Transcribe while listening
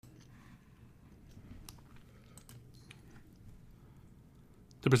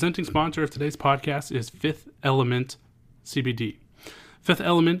The presenting sponsor of today's podcast is Fifth Element CBD. Fifth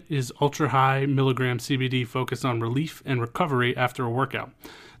Element is ultra-high milligram CBD focused on relief and recovery after a workout.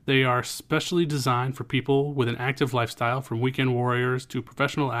 They are specially designed for people with an active lifestyle, from weekend warriors to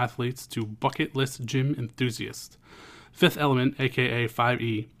professional athletes to bucket list gym enthusiasts. Fifth Element, aka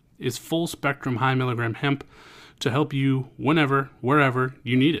 5E, is full-spectrum high milligram hemp to help you whenever, wherever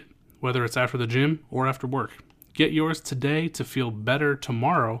you need it, whether it's after the gym or after work. Get yours today to feel better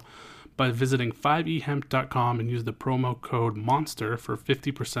tomorrow by visiting 5ehemp.com and use the promo code MONSTER for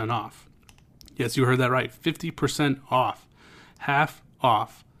 50% off. Yes, you heard that right. 50% off. Half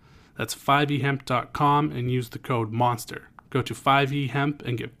off. That's 5ehemp.com and use the code MONSTER. Go to 5ehemp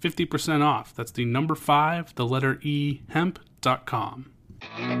and get 50% off. That's the number 5, the letter E, hemp.com.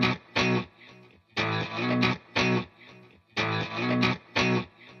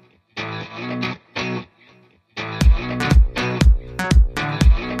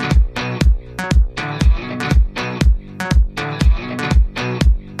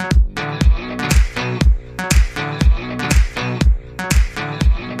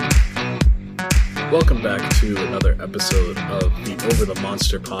 Welcome back to another episode of the Over the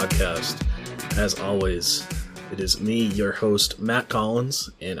Monster podcast. As always, it is me, your host, Matt Collins,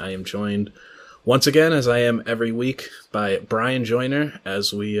 and I am joined once again, as I am every week, by Bryan Joyner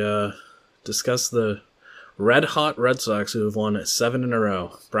as we discuss the red-hot Red Sox who have won 7 in a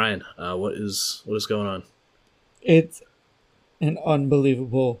row. Bryan, what is going on? It's an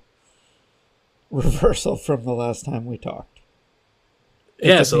unbelievable reversal from the last time we talked.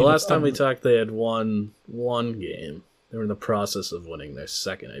 Yeah, so the last time we talked, they had won one game. They were in the process of winning their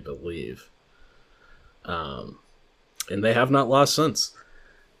second, I believe. And they have not lost since.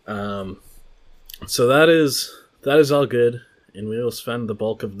 So that is all good, and we will spend the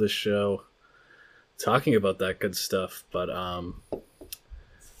bulk of this show talking about that good stuff. But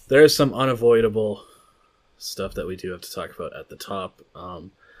there is some unavoidable stuff that we do have to talk about at the top.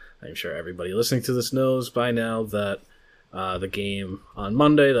 I'm sure everybody listening to this knows by now that the game on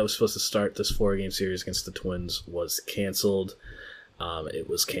Monday that was supposed to start this 4-game series against the Twins was canceled. It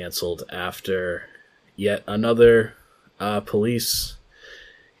was canceled after yet another police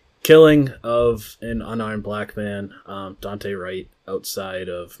killing of an unarmed black man, Dante Wright, outside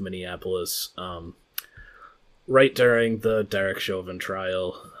of Minneapolis, right during the Derek Chauvin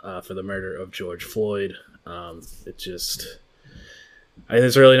trial for the murder of George Floyd.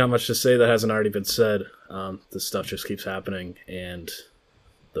 There's really not much to say that hasn't already been said. This stuff just keeps happening, and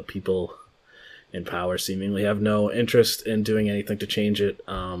the people in power seemingly have no interest in doing anything to change it.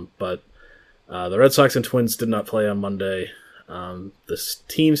 But the Red Sox and Twins did not play on Monday. This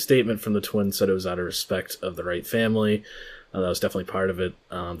team statement from the Twins said it was out of respect of the Wright family. That was definitely part of it.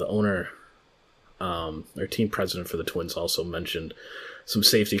 The owner, or team president for the Twins, also mentioned some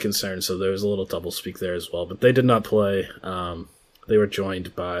safety concerns, so there was a little doublespeak there as well. But they did not play. They were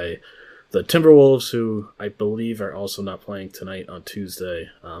joined by the Timberwolves, who I believe are also not playing tonight on Tuesday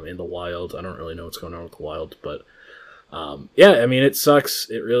in the Wild. I don't really know what's going on with the Wild, but it sucks.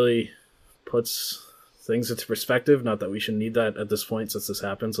 It really puts things into perspective. Not that we should need that at this point, since this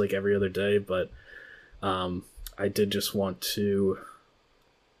happens like every other day, but I did just want to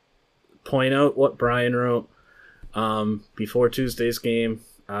point out what Bryan wrote before Tuesday's game,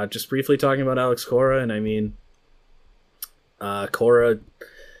 just briefly talking about Alex Cora, and Cora,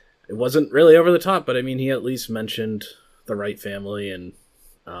 it wasn't really over the top, but he at least mentioned the Wright family and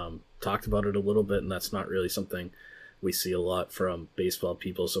talked about it a little bit, and that's not really something we see a lot from baseball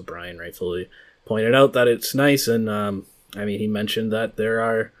people, so Bryan rightfully pointed out that it's nice, and he mentioned that there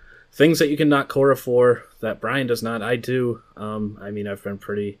are things that you can knock Cora for that Bryan does not. I do. I've been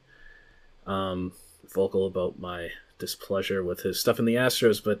pretty vocal about my displeasure with his stuff in the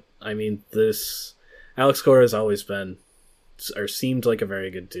Astros, but this Alex Cora has always been or seemed like a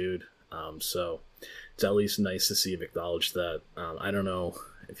very good dude, so it's at least nice to see him acknowledge that. I don't know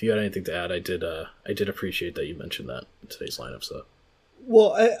if you had anything to add. I did appreciate that you mentioned that in today's lineup. So,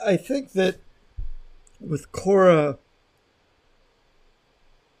 well, I think that with Cora,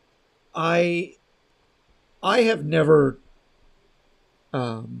 I have never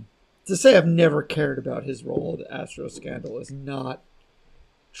to say I've never cared about his role in the Astro scandal is not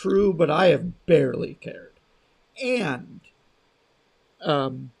true, but I have barely cared, and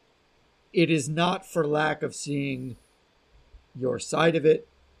it is not for lack of seeing your side of it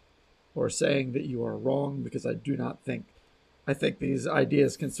or saying that you are wrong, because I do not think, I think these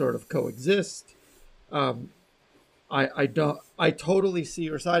ideas can sort of coexist. I totally see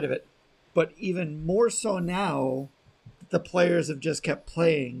your side of it, but even more so now, the players have just kept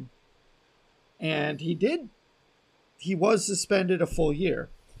playing, and he did he was suspended a full year,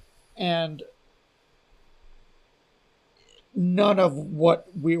 and none of what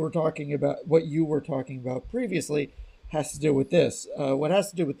we were talking about, what you were talking about previously, has to do with this. What has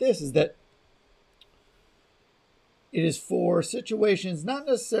to do with this is that it is for situations not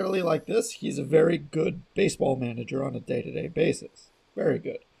necessarily like this. He's a very good baseball manager on a day-to-day basis. Very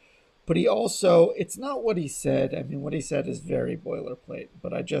good. But he also, it's not what he said. I mean, what he said is very boilerplate,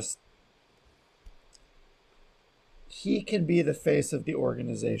 but he can be the face of the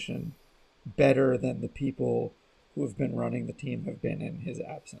organization better than the people who have been running the team have been in his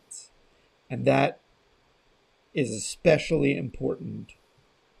absence. And that is especially important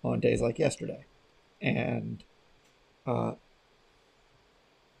on days like yesterday. And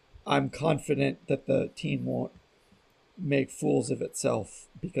I'm confident that the team won't make fools of itself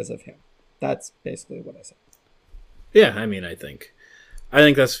because of him. That's basically what I said. Yeah, I mean, I think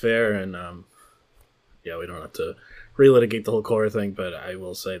that's fair, and yeah, we don't have to relitigate the whole core thing, but I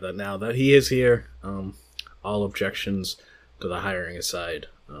will say that now that he is here, all objections to the hiring aside,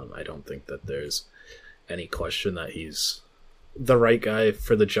 I don't think that there's any question that he's the right guy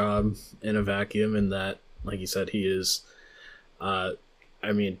for the job in a vacuum, and that, like you said, he is, I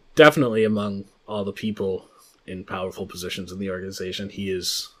mean, definitely among all the people in powerful positions in the organization, he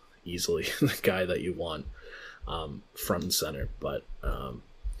is easily the guy that you want front and center. But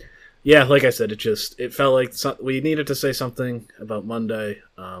yeah, like I said, it felt like we needed to say something about Monday.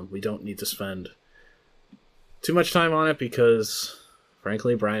 We don't need to spend too much time on it because,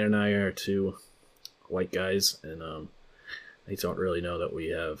 frankly, Brian and I are two white guys, and I don't really know that we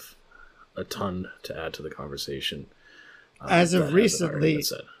have a ton to add to the conversation. As of recently,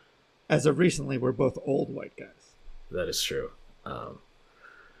 we're both old white guys. That is true.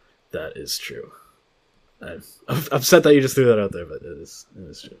 That is true. I'm upset that you just threw that out there, but it is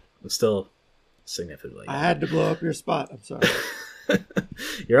true. I'm still significantly. I had to blow up your spot. I'm sorry.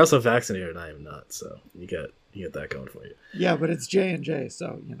 You're also vaccinated, and I am not, so you get that going for you. Yeah, but it's J&J,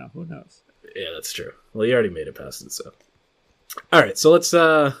 so who knows? Yeah, that's true. Well, you already made it past it, so. All right, so let's.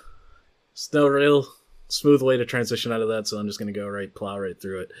 It's no real smooth way to transition out of that, so I'm just going to plow right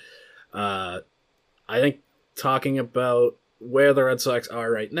through it. I think talking about where the Red Sox are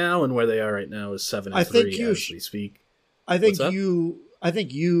right now and where they are right now is 7-3 as we speak. I think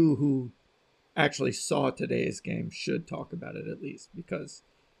you who actually saw today's game should talk about it at least because,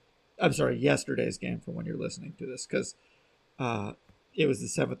 I'm sorry, yesterday's game for when you're listening to this, because it was the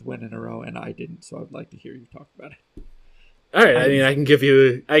 7th win in a row and I didn't, so I'd like to hear you talk about it. All right, I mean, I can give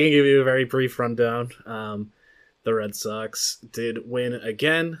you a very brief rundown. The Red Sox did win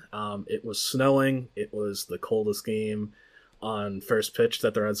again. It was snowing. It was the coldest game on first pitch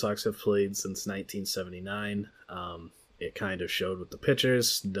that the Red Sox have played since 1979. It kind of showed with the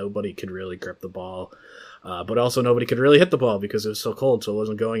pitchers. Nobody could really grip the ball, but also nobody could really hit the ball because it was so cold, so it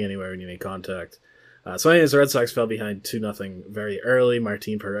wasn't going anywhere when you made contact. So anyways, the Red Sox fell behind 2-0 very early.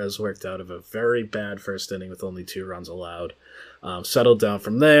 Martin Perez worked out of a very bad first inning with only 2 runs allowed. Settled down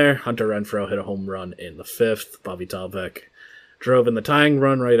from there. Hunter Renfroe hit a home run in the 5th. Bobby Dahlbeck drove in the tying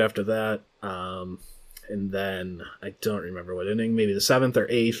run right after that. And then, I don't remember what inning, maybe the 7th or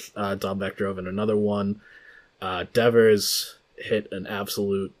 8th, Dahlbeck drove in another one. Devers hit an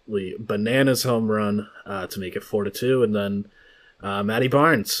absolutely bananas home run to make it 4-2. And then Matty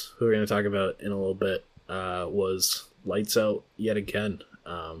Barnes, who we're going to talk about in a little bit, was lights out yet again.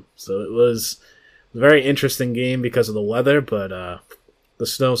 So it was a very interesting game because of the weather, but the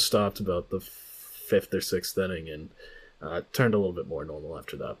snow stopped about the 5th or 6th inning and turned a little bit more normal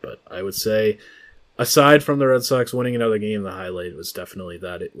after that. But I would say, aside from the Red Sox winning another game, the highlight was definitely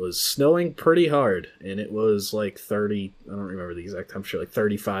that it was snowing pretty hard, and it was like 30, I don't remember the exact temperature, like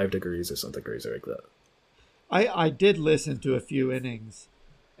 35 degrees or something crazy like that. I did listen to a few innings,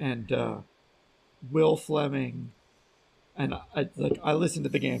 and Will Fleming, and I listen to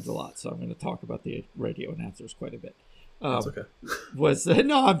the games a lot, so I'm going to talk about the radio announcers quite a bit. That's okay.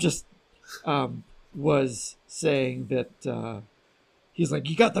 Was saying that he's like,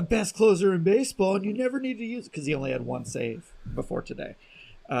 you got the best closer in baseball, and you never need to use it because he only had 1 save before today.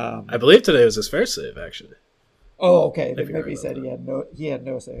 I believe today was his first save, actually. Oh, okay. Maybe he said he had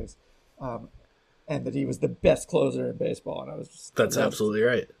no saves. And that he was the best closer in baseball. And That's absolutely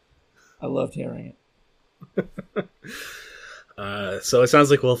right. I loved hearing it. So it sounds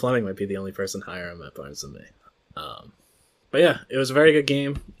like Will Fleming might be the only person higher on Matt Barnes than me. But yeah, it was a very good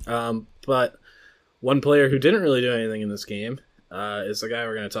game. But one player who didn't really do anything in this game is the guy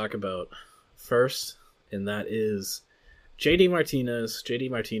we're going to talk about first, and that is JD Martinez. JD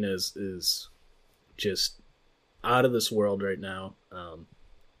Martinez is just out of this world right now.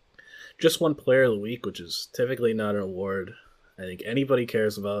 just won Player of the Week, which is typically not an award I think anybody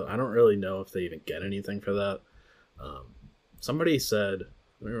cares about. I don't really know if they even get anything for that. Somebody said,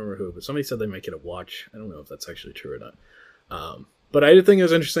 I don't remember who, but somebody said they might get a watch. I don't know if that's actually true or not. But I did think it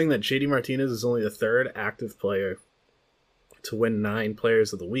was interesting that JD Martinez is only the third active player to win 9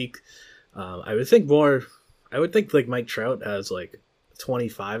 Players of the Week. I would think like Mike Trout has like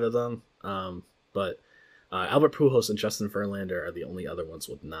 25 of them. But Albert Pujols and Justin Verlander are the only other ones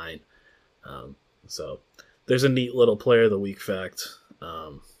with 9. So there's a neat little Player of the Week fact.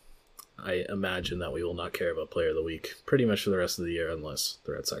 I imagine that we will not care about Player of the Week pretty much for the rest of the year unless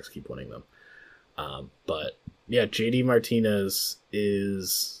the Red Sox keep winning them. But yeah, JD Martinez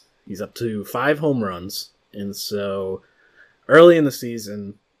he's up to 5 home runs. And so early in the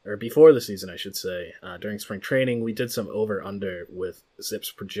season, or before the season, I should say, during spring training, we did some over-under with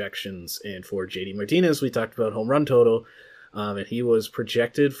Zip's projections. And for JD Martinez, we talked about home run total. And he was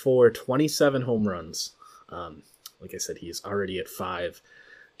projected for 27 home runs. Like I said, he is already at 5,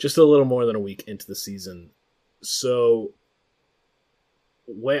 just a little more than a week into the season. So,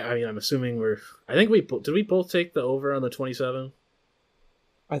 I'm assuming did we both take the over on the 27?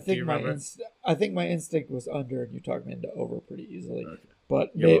 I think my instinct was under, and you talked me into over pretty easily. Okay.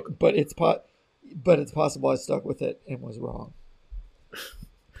 But it's possible I stuck with it and was wrong.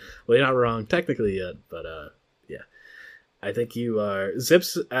 Well, you're not wrong technically yet, but yeah, I think you are.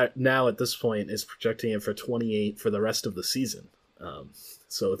 Zips now at this point is projecting it for 28 for the rest of the season,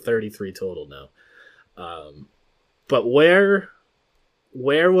 so 33 total now. But where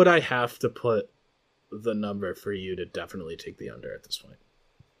would I have to put the number for you to definitely take the under at this point?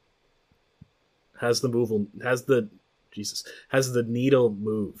 Has the needle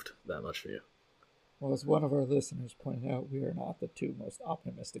moved that much for you? Well, as one of our listeners pointed out, we are not the 2 most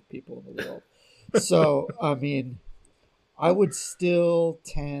optimistic people in the world. So, I mean, I would still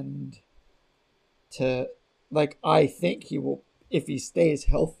tend to, I think he will, if he stays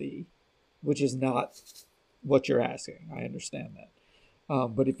healthy, which is not what you're asking. I understand that.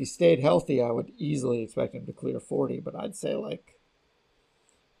 But if he stayed healthy, I would easily expect him to clear 40. But I'd say,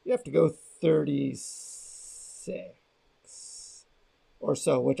 you have to go 36 or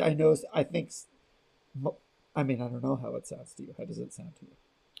so, which I know, I don't know how it sounds to you. How does it sound to you?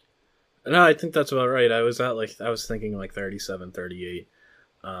 No, I think that's about right. I was thinking 37, 38.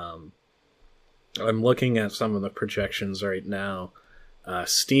 I'm looking at some of the projections right now.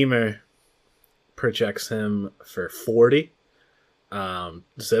 Steamer projects him for 40.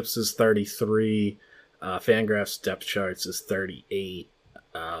 Zips is 33. Fangraphs depth charts is 38.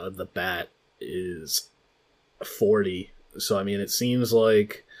 The bat is 40. So, it seems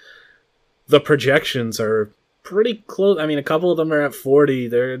like the projections are pretty close. A couple of them are at 40.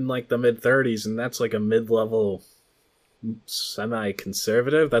 They're in the mid-30s, and that's a mid-level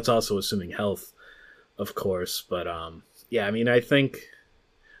semi-conservative. That's also assuming health, of course. But, I think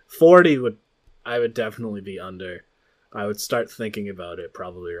 40 I would definitely be under. I would start thinking about it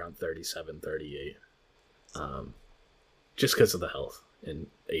probably around 37, 38. Just because of the health and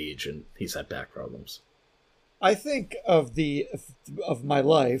age, and he's had back problems. I think of my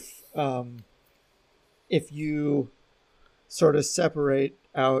life, if you sort of separate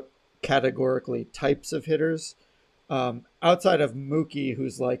out categorically types of hitters, outside of Mookie,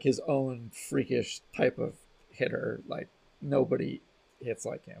 who's his own freakish type of hitter, nobody hits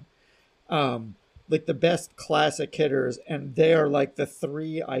like him. The best classic hitters, and they are the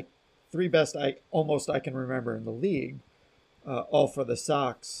three best I can remember in the league, all for the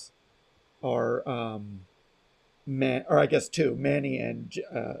Sox, are I guess 2, Manny and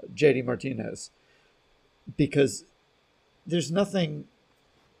JD Martinez, because there's nothing.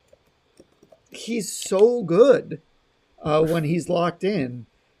 He's so good when he's locked in.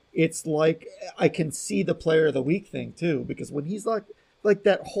 It's I can see the Player of the Week thing too, because when he's like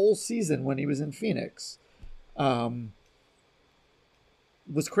that whole season when he was in Phoenix, was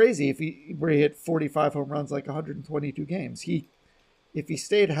crazy. Where he hit 45 home runs, 122 games. If he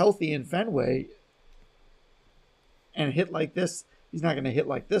stayed healthy in Fenway and hit like this, he's not going to hit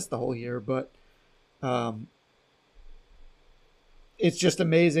like this the whole year, but it's just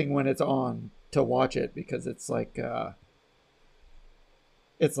amazing when it's on to watch it, because it's like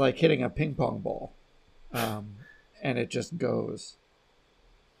hitting a ping pong ball, and it just goes.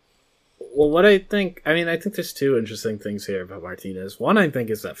 Well, what I think there's 2 interesting things here about Martinez. One, I think,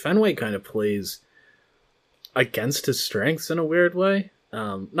 is that Fenway kind of plays against his strengths in a weird way.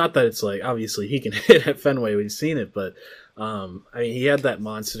 Not that it's obviously he can hit at Fenway, we've seen it, but he had that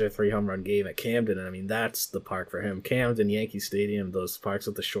monster 3 home run game at Camden, and that's the park for him. Camden, Yankee Stadium, those parks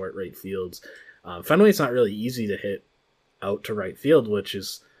with the short right fields. Fenway's not really easy to hit out to right field, which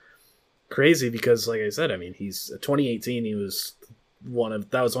is crazy because, like I said, I mean, 2018. He was one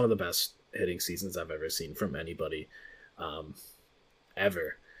of the best hitting seasons I've ever seen from anybody,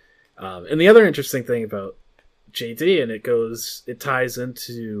 ever. And the other interesting thing about JD, and it ties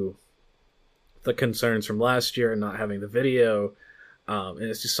into the concerns from last year and not having the video, and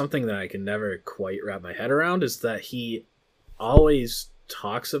it's just something that I can never quite wrap my head around, is that he always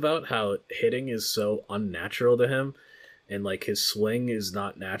talks about how hitting is so unnatural to him, and like his swing is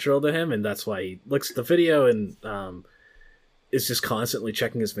not natural to him, and that's why he looks at the video and is just constantly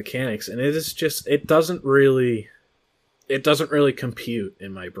checking his mechanics, and it doesn't really compute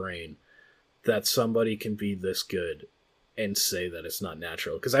in my brain that somebody can be this good and say that it's not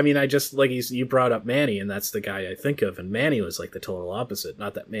natural. Because I mean, I just like you brought up Manny, and that's the guy I think of, and Manny was like the total opposite.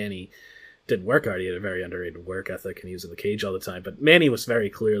 Not that Manny didn't work hard; he had a very underrated work ethic, and he was in the cage all the time. But Manny was very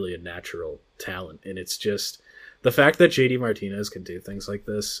clearly a natural talent, and it's just the fact that JD Martinez can do things like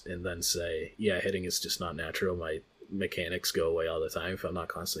this and then say, "Yeah, hitting is just not natural. My mechanics go away all the time if I'm not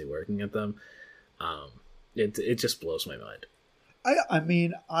constantly working at them." It just blows my mind. I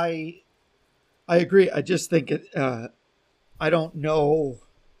mean, I agree. I just think I don't know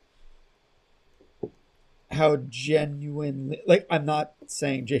how genuinely, like, I'm not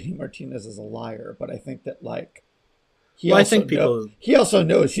saying JD Martinez is a liar, but I think that like he also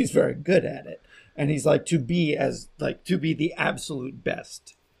knows he's very good at it, and he's like to be the absolute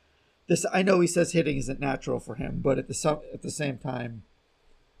best. I know he says hitting isn't natural for him, but at the same time,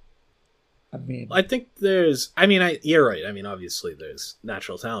 I mean, I think you're right. I mean, obviously there's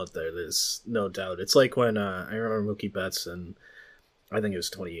natural talent there. There's no doubt. It's like when I remember Mookie Betts, and I think it was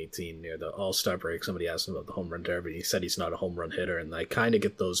 2018 near the All-Star break, somebody asked him about the home run derby. He said he's not a home run hitter, and I kind of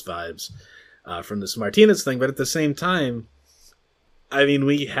get those vibes from this Martinez thing. But at the same time, I mean,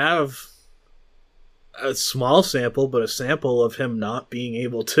 we have a small sample, but a sample of him not being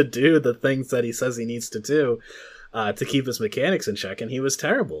able to do the things that he says he needs to do to keep his mechanics in check, and he was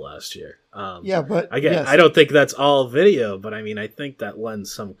terrible last year. But I don't think that's all video, but I mean, I think that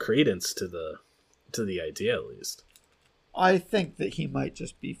lends some credence to the idea, at least. I think that he might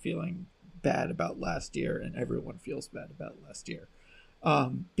just be feeling bad about last year, and everyone feels bad about last year,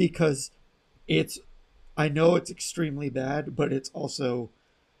 because I know it's extremely bad, but it's also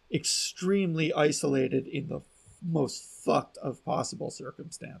extremely isolated in the most fucked of possible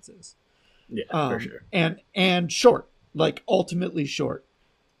circumstances. Yeah, for sure. And short, like ultimately short.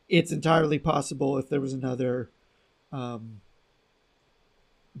 It's entirely possible if there was another,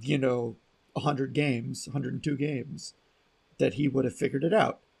 100 games, 102 games, that he would have figured it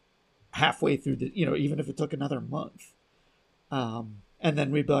out halfway through even if it took another month. And then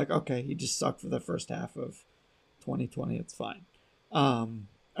we'd be like, okay, he just sucked for the first half of 2020. It's fine. Or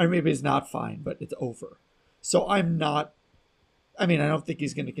maybe it's not fine, but it's over. So I don't think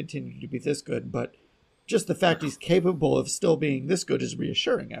he's going to continue to be this good, but just the fact he's capable of still being this good is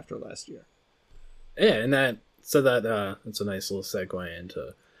reassuring after last year. Yeah, and that's a nice little segue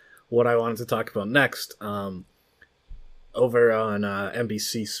into what I wanted to talk about next. Over on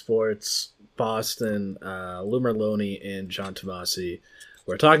NBC Sports Boston, Lou Merloni and John Tomasi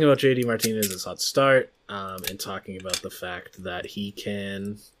were talking about JD Martinez's hot start, and talking about the fact that he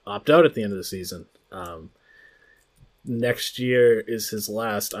can opt out at the end of the season. Next year is his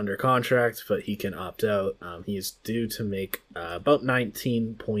last under contract, but he can opt out. He is due to make about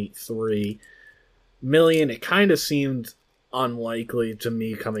 $19.3 million. It kind of seemed unlikely to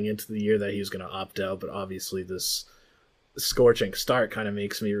me coming into the year that he was going to opt out, but obviously this scorching start kind of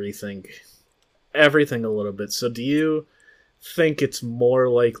makes me rethink everything a little bit. So do you think it's more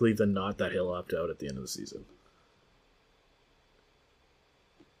likely than not that he'll opt out at the end of the season?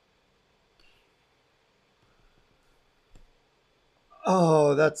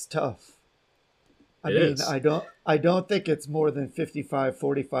 Oh, that's tough. It is. I don't think it's more than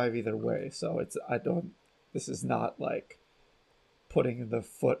 55-45 either way. So this is not like putting the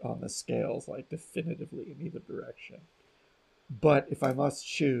foot on the scales like definitively in either direction. But if I must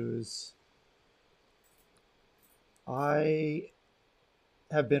choose, I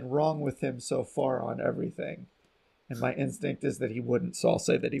have been wrong with him so far on everything, and my instinct is that he wouldn't, so I'll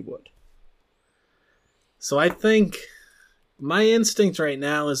say that he would. So I think my instinct right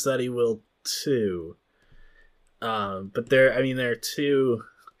now is that he will too. But there are two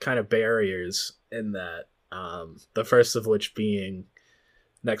kind of barriers in that. The first of which being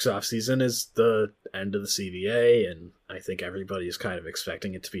next offseason is the end of the CBA, and I think everybody is kind of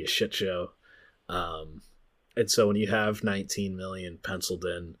expecting it to be a shit show. And so when you have $19 million penciled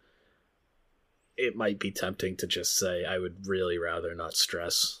in, it might be tempting to just say I would really rather not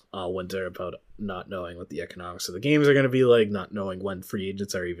stress all winter about not knowing what the economics of the games are going to be like, not knowing when free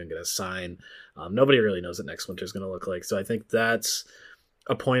agents are even going to sign. Nobody really knows what next winter is going to look like. So I think that's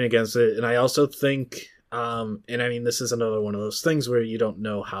a point against it. And I also think, and I mean, this is another one of those things where you don't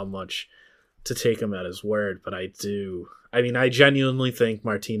know how much to take him at his word, but I do. I mean, I genuinely think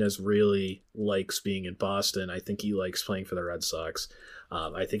Martinez really likes being in Boston. I think he likes playing for the Red Sox.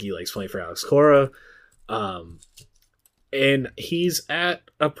 I think he likes playing for Alex Cora. And he's at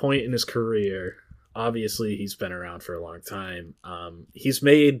a point in his career. Obviously, he's been around for a long time. He's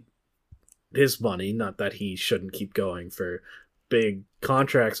made his money. Not that he shouldn't keep going for big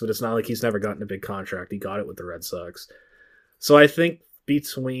contracts, but it's not like he's never gotten a big contract. He got it with the Red Sox. So I think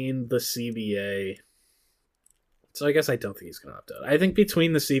between the CBA... So I guess I don't think he's going to opt out. I think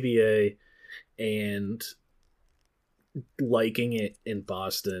between the CBA and liking it in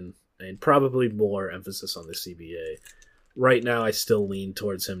Boston, and probably more emphasis on the CBA, right now I still lean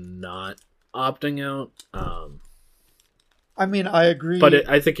towards him not opting out. I mean, I agree. But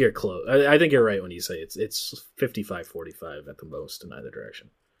I think you're close. I think you're right when you say it's 55-45 at the most in either direction.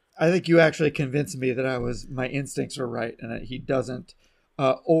 I think you actually convinced me that my instincts are right and that he doesn't.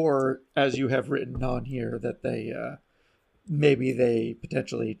 Or, as you have written on here, that maybe they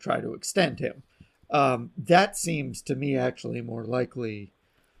potentially try to extend him. That seems to me actually more likely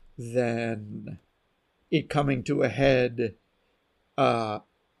than it coming to a head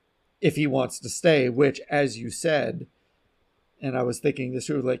if he wants to stay, which, as you said, and I was thinking this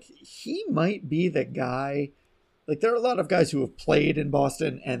through, like, he might be the guy. Like, there are a lot of guys who have played in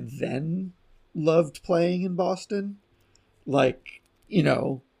Boston and then loved playing in Boston. Like,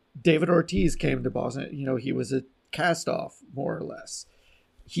 David Ortiz came to Boston. He was a cast-off, more or less.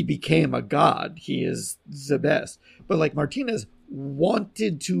 He became a god. He is the best. But, like, Martinez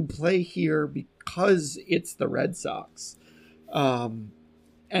wanted to play here because it's the Red Sox. And,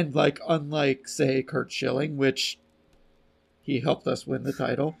 like, unlike, say, Kurt Schilling, which he helped us win the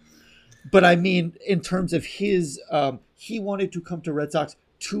title. But, I mean, in terms of his, he wanted to come to Red Sox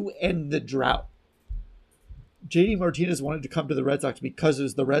to end the drought. JD Martinez wanted to come to the Red Sox because it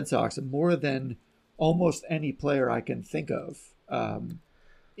was the Red Sox, more than almost any player I can think of in my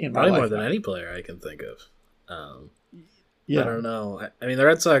life. Probably more than any player I can think of. Yeah. I don't know. I mean, the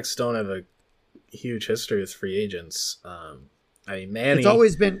Red Sox don't have a huge history with free agents. I mean, Manny... It's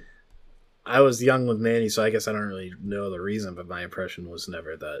always been... I was young with Manny, so I guess I don't really know the reason, but my impression was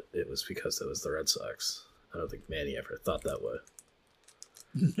never that it was because it was the Red Sox. I don't think Manny ever thought that way.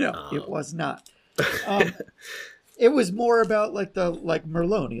 No, it was not. It was more about like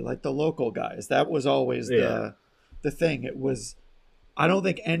Merloni, like the local guys. That was always the thing. It was, I don't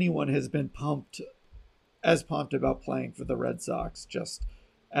think anyone has been pumped about playing for the Red Sox just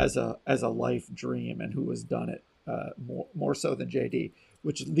as a life dream, and who has done it more so than JD,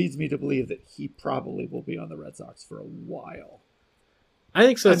 which leads me to believe that he probably will be on the Red Sox for a while. I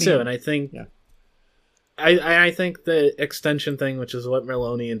think so too, and I think yeah. I think the extension thing, which is what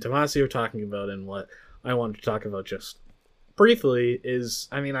Merloni and Tomasi were talking about, and what I wanted to talk about just briefly, is,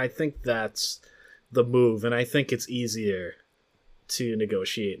 I mean, I think that's the move, and I think it's easier to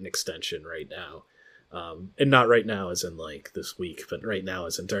negotiate an extension right now. And not right now as in like this week, but right now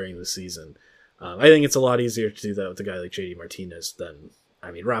as in during the season. I think it's a lot easier to do that with a guy like JD Martinez than,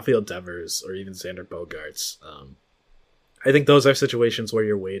 I mean, Rafael Devers or even Xander Bogaerts. I think those are situations where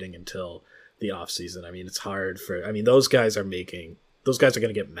you're waiting until the offseason. I mean, it's hard those guys are going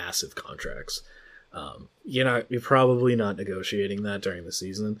to get massive contracts. You're probably not negotiating that during the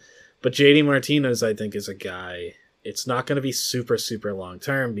season. But JD Martinez, I think, is a guy, it's not going to be super, super long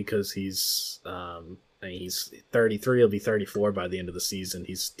term because he's 33, he'll be 34 by the end of the season.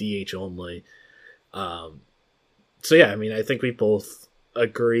 He's DH only. So yeah, I mean, I think we both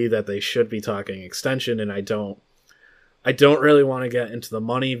agree that they should be talking extension, and I don't really want to get into the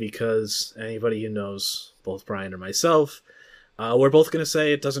money because anybody who knows both Brian and myself, we're both going to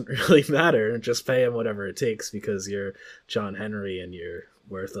say it doesn't really matter and just pay him whatever it takes because you're John Henry and you're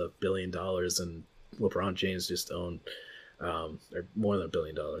worth $1 billion and LeBron James just owned, or more than $1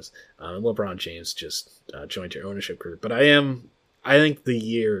 billion. And LeBron James just joined your ownership group. But I think the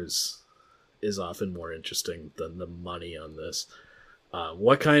years is often more interesting than the money on this.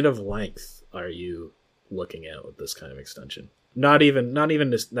 What kind of length are you looking at with this kind of extension? Not even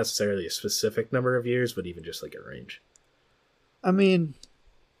necessarily a specific number of years, but even just like a range. I mean,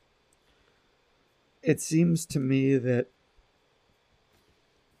 it seems to me that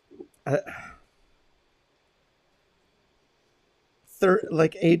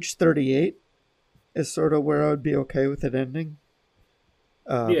age 38 is sort of where I would be okay with it ending.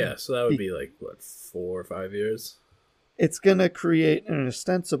 Yeah, so that would be like, what, 4 or 5 years? It's going to create an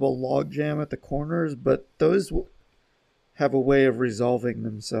ostensible logjam at the corners, but those have a way of resolving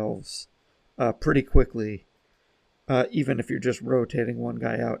themselves pretty quickly, even if you're just rotating one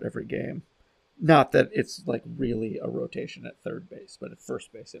guy out every game. Not that it's like really a rotation at third base, but at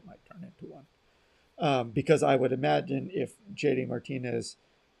first base it might turn into one. Because I would imagine if JD Martinez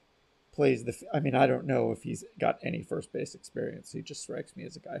plays I don't know if he's got any first base experience. He just strikes me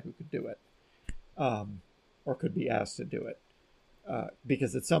as a guy who could do it, or could be asked to do it.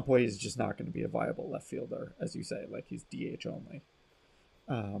 Because at some point he's just not going to be a viable left fielder, as you say, like he's DH only.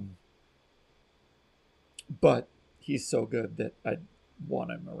 But he's so good that I'd want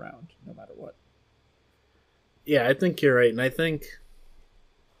him around no matter what. Yeah, I think you're right, and I think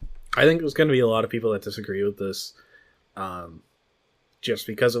there's going to be a lot of people that disagree with this, just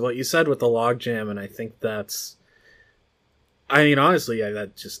because of what you said with the logjam, and I think that's, honestly,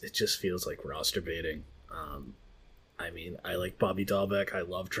 it just feels like roster baiting. I like Bobby Dahlbeck, I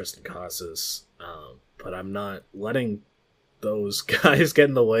love Tristan Casas, but I'm not letting those guys get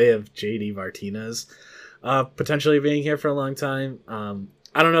in the way of JD Martinez potentially being here for a long time.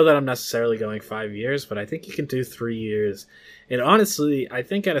 I don't know that I'm necessarily going 5 years, but I think you can do 3 years. And honestly, I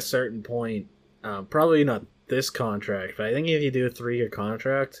think at a certain point, probably not this contract, but I think if you do a 3-year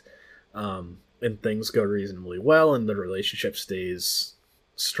contract, and things go reasonably well and the relationship stays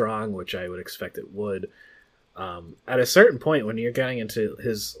strong, which I would expect it would, at a certain point when you're getting into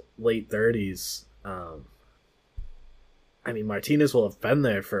his late 30s, Martinez will have been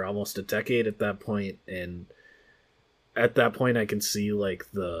there for almost a decade at that point, and at that point I can see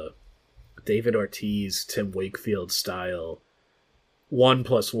like the David Ortiz, Tim Wakefield style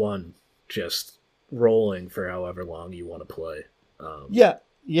 1+1 just rolling for however long you want to play.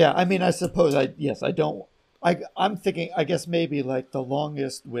 I suppose I'm thinking, I guess maybe like the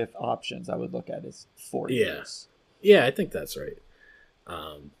longest with options I would look at is 4 years. Yeah, I think that's right.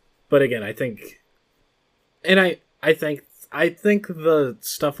 But again, I think the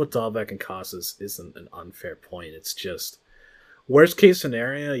stuff with Dahlbeck and Casas isn't an unfair point. It's just worst case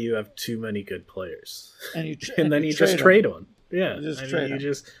scenario, you have too many good players, and then you just trade one. Yeah,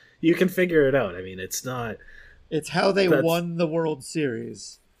 you can figure it out. It's not. It's how they won the World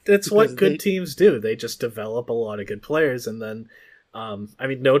Series. That's what good teams do. They just develop a lot of good players, and then,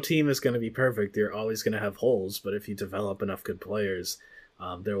 no team is going to be perfect. You're always going to have holes, but if you develop enough good players,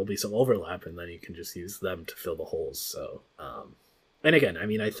 there will be some overlap, and then you can just use them to fill the holes. So, and again,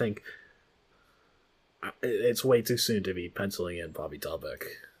 I think it's way too soon to be penciling in Bobby Dahlbeck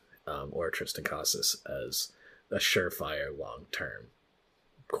or Tristan Casas as a surefire long-term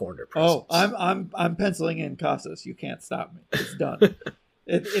corner presence. Oh, I'm penciling in Casas. You can't stop me. It's done.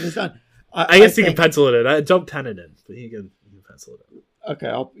 It is done. I guess you can pencil it in. Don't pen it in, but you can pencil it in. Okay,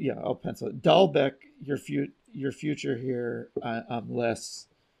 I'll pencil it. Dahlbeck, your future here, I'm less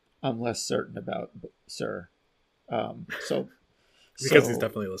certain about, sir. Because he's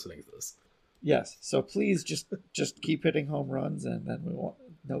definitely listening to this. Yes. So please just keep hitting home runs, and then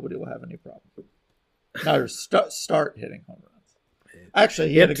nobody will have any problem. Now start hitting home runs. Actually,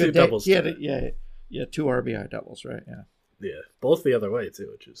 he had a good day. He had 2 RBI doubles, right? Yeah. Yeah, both the other way too,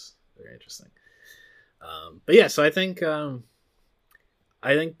 which is very interesting. But yeah, so I think the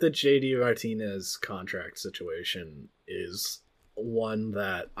JD Martinez contract situation is one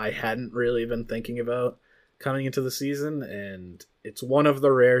that I hadn't really been thinking about coming into the season, and it's one of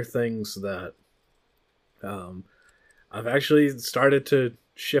the rare things that I've actually started to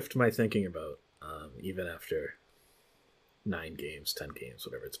shift my thinking about, even after 9 games, 10 games,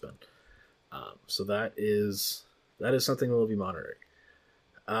 whatever it's been. So that is something we'll be monitoring.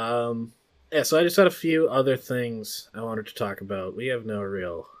 So I just had a few other things I wanted to talk about. We have no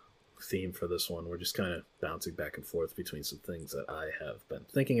real theme for this one. We're just kind of bouncing back and forth between some things that I have been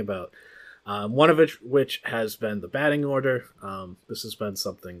thinking about. One of which has been the batting order. This has been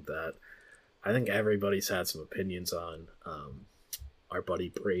something that I think everybody's had some opinions on. Our buddy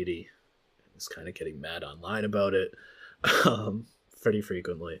Brady is kind of getting mad online about it pretty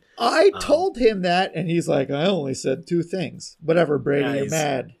frequently. I told him that, and he's like, I only said 2 things. Whatever, Brady, you're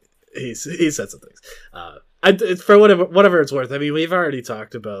mad. He said some things. For whatever it's worth, we've already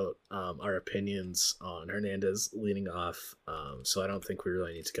talked about our opinions on Hernandez leading off, so I don't think we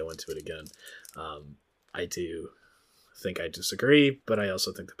really need to go into it again. I do think I disagree, but I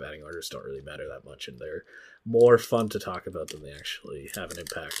also think the batting orders don't really matter that much, and they're more fun to talk about than they actually have an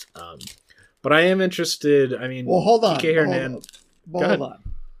impact. But I am interested. Hold on. Hold on.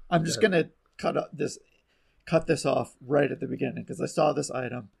 I'm just going to cut this off right at the beginning because I saw this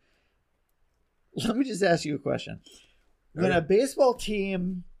item. Let me just ask you a question. when a baseball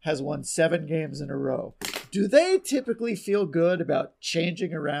team has won 7 games in a row, do they typically feel good about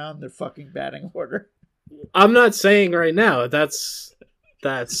changing around their fucking batting order? I'm not saying right now. That's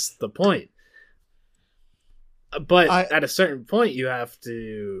the point. But at a certain point, you have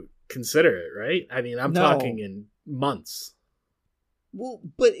to consider it, right? I mean, I'm talking in months. Well,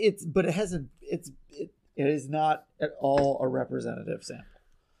 but it is not at all a representative sample.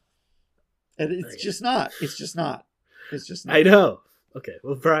 And it's just not. It's just not. I know. Okay,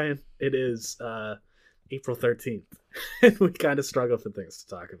 well, Brian, it is April 13th. We kind of struggle for things to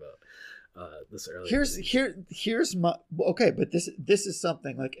talk about this early. Here's my okay, but this is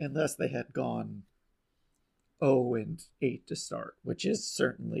something like, unless they had gone 0-8 to start, which is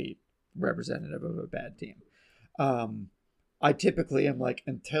certainly representative of a bad team. I typically am like,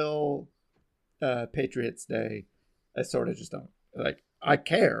 until Patriots Day, I sort of just don't like. I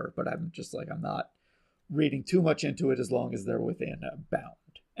care, but I'm just like, I'm not reading too much into it as long as they're within a bound.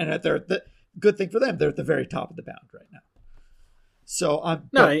 And the good thing for them, they're at the very top of the bound right now. So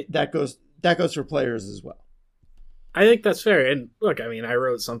that goes for players as well. I think that's fair. And look, I mean, I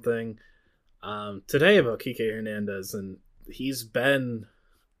wrote something today about Kike Hernandez, and he's been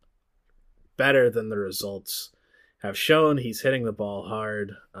better than the results have shown. He's hitting the ball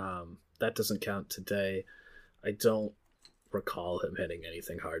hard. That doesn't count today. I don't recall him hitting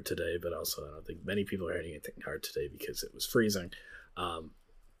anything hard today, but also I don't think many people are hitting anything hard today because it was freezing. I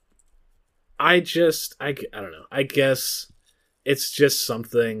don't know. I guess it's just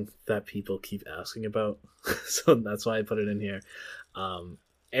something that people keep asking about. So that's why I put it in here. And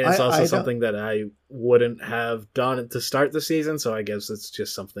it's also something that I wouldn't have done to start the season. So I guess it's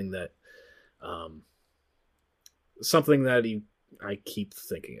just something that, I keep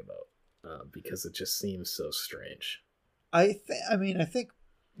thinking about because it just seems so strange. I think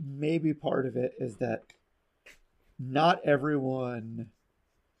maybe part of it is that not everyone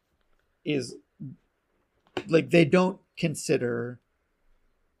is like, they don't consider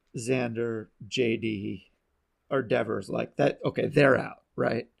Xander, JD, or Devers like that. Okay, they're out,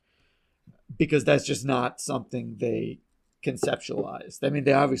 right? Because that's just not something they conceptualized. I mean,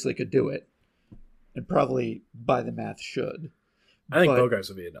 they obviously could do it, and probably by the math should. I think Bogarts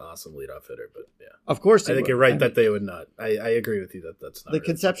would be an awesome leadoff hitter, but yeah, of course, I think you're right that they would not. I agree with you that that's not. Like,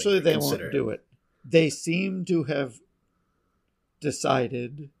 conceptually, they won't do it. They seem to have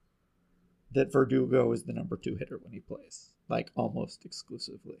decided that Verdugo is the number 2 hitter when he plays, like almost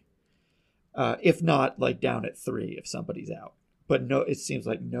exclusively. If not, like down at 3 if somebody's out. But no, it seems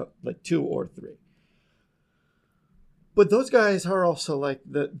like 2 or 3. But those guys are also like,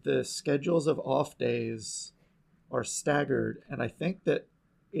 the schedules of off days are staggered, and I think that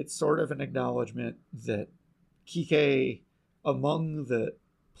it's sort of an acknowledgement that Kike, among the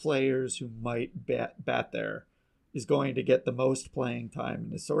players who might bat there, is going to get the most playing time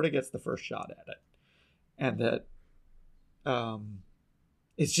and sort of gets the first shot at it. And that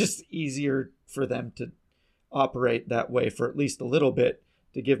it's just easier for them to operate that way for at least a little bit,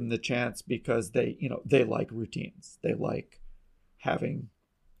 to give them the chance, because they like routines. They like having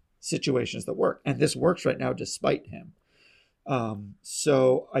situations that work. And this works right now despite him.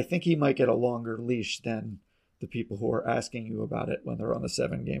 So I think he might get a longer leash than the people who are asking you about it when they're on the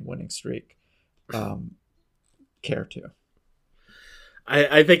 7-game winning streak care to.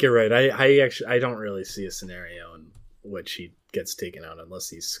 I think you're right. I don't really see a scenario in which he gets taken out unless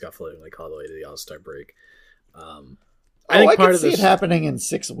he's scuffling like all the way to the All-Star break. I think part of this, it happening in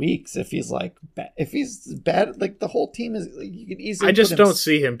 6 weeks if he's bad. Like, the whole team is. You can easily. I just don't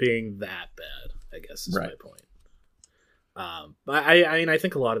see him being that bad, I guess is my point. I mean, I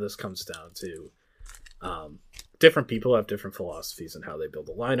think a lot of this comes down to different people have different philosophies in how they build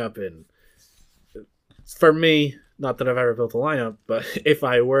a lineup. And for me, not that I've ever built a lineup, but if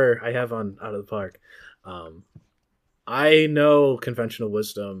I have on Out of the Park. I know conventional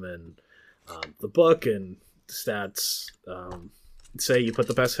wisdom and the book and stats say you put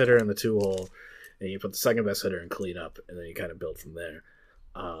the best hitter in the 2 hole and you put the second best hitter in cleanup, and then you kind of build from there.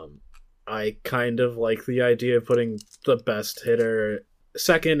 I kind of like the idea of putting the best hitter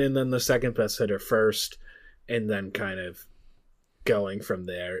second and then the second best hitter first, and then kind of going from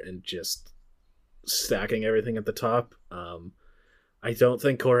there and just stacking everything at the top. I don't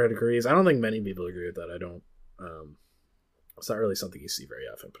think Conrad agrees. I don't think many people agree with that. I don't. It's not really something you see very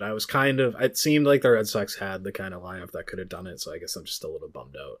often, but it seemed like the Red Sox had the kind of lineup that could have done it, so I guess I'm just a little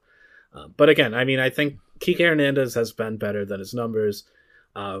bummed out. But again, I mean, I think Kike Hernandez has been better than his numbers.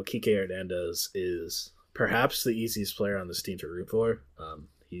 Kike Hernandez is perhaps the easiest player on this team to root for.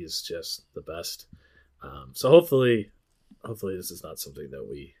 He's just the best. So hopefully this is not something that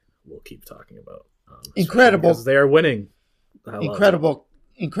we will keep talking about. Incredible. Because they are winning.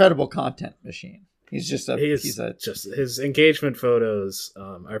 incredible content machine. He's just his engagement photos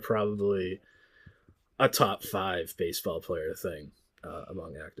are probably a top 5 baseball player thing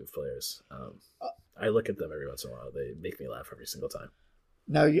among active players. I look at them every once in a while. They make me laugh every single time.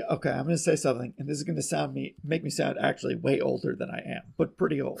 Now, okay, I'm going to say something, and this is going to make me sound actually way older than I am, but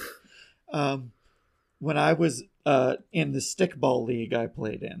pretty old. When I was in the stickball league I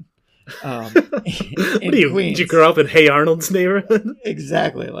played in Queens. Did you grow up in Hey Arnold's neighborhood?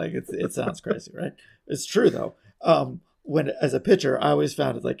 Exactly. Like it sounds crazy, right? It's true though. When as a pitcher, I always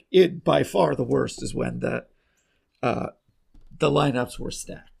found it like it by far the worst is when the lineups were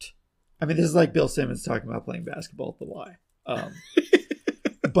stacked. I mean, this is like Bill Simmons talking about playing basketball at the Y.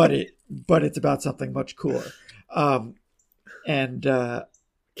 But it's about something much cooler. Can't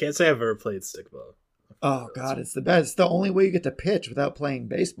say I've ever played stickball. Oh God, it's the best. It's the only way you get to pitch without playing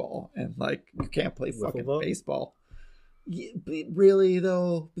baseball, and like you can't play fucking baseball. Really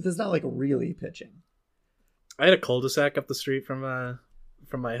though, there's not like really pitching. I had a cul-de-sac up the street from my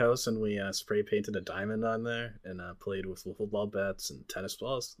house, and we spray painted a diamond on there and played with wiffle ball bats and tennis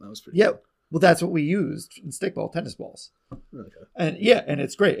balls. That was pretty. Yeah, cool. Well, that's what we used in stickball, tennis balls. Okay. And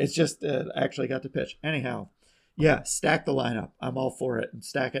it's great. It's just I actually got to pitch. Anyhow, yeah, stack the lineup. I'm all for it, and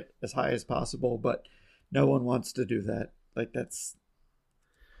stack it as high as possible, but no one wants to do that. Like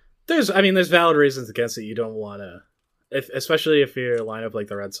there's valid reasons against it. You don't want to, especially if you're a lineup like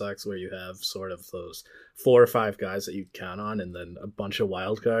the Red Sox where you have sort of those 4 or 5 guys that you count on and then a bunch of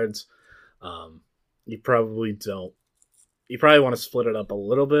wild cards. You probably want to split it up a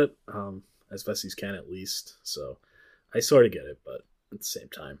little bit, as best you can at least. So I sort of get it, but at the same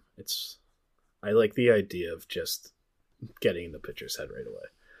time, I like the idea of just getting in the pitcher's head right away.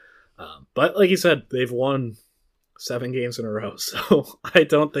 But like you said, they've won 7 games in a row, so I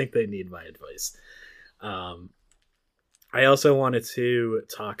don't think they need my advice. I also wanted to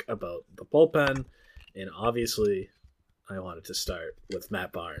talk about the bullpen, and obviously I wanted to start with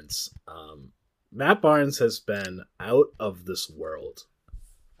Matt Barnes. Matt Barnes has been out of this world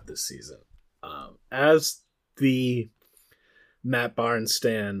this season. As the Matt Barnes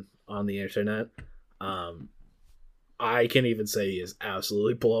stan on the internet, I can even say he has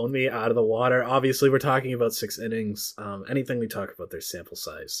absolutely blown me out of the water. Obviously, we're talking about 6 innings. Anything we talk about, there's sample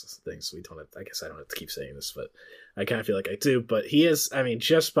size things. I guess I don't have to keep saying this, but I kind of feel like I do. But he is,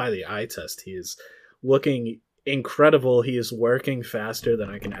 just by the eye test, he is looking incredible. He is working faster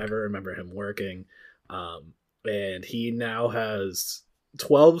than I can ever remember him working. And he now has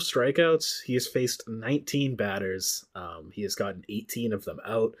 12 strikeouts. He has faced 19 batters. He has gotten 18 of them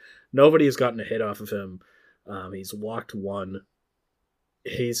out. Nobody has gotten a hit off of him. He's walked 1.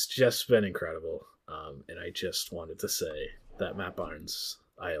 He's just been incredible. And I just wanted to say that Matt Barnes,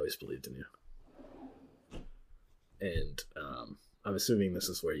 I always believed in you. And I'm assuming this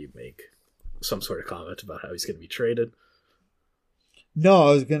is where you make some sort of comment about how he's going to be traded. No,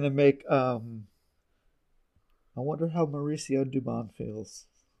 I was going to make... I wonder how Mauricio Dubon feels.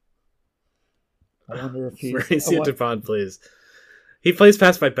 I wonder if he's... Mauricio Dubon plays. He plays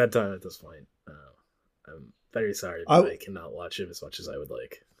past my bedtime at this point. I'm very sorry, but I cannot watch him as much as I would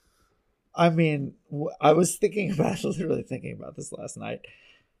like. I mean, I was literally thinking about this last night.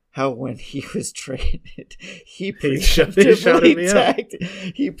 How when he was traded, he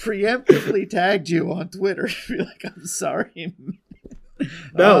preemptively tagged you on Twitter to be like, "I'm sorry."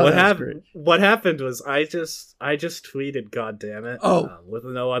 No, what happened was I just tweeted "God damn it" with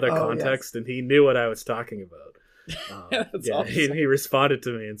no other context, and he knew what I was talking about. Awesome. He responded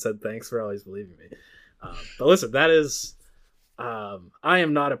to me and said, "Thanks for always believing me." But listen, that is, I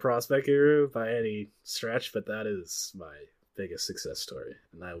am not a prospect guru by any stretch, but that is my biggest success story,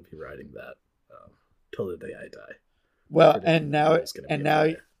 and I will be riding that till the day I die. Well, and now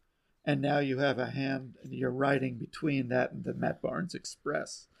you have a hand. You're riding between that and the Matt Barnes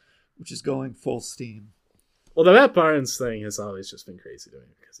Express, which is going full steam. Well, the Matt Barnes thing has always just been crazy to me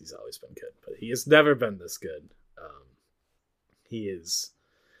because he's always been good, but he has never been this good. He is.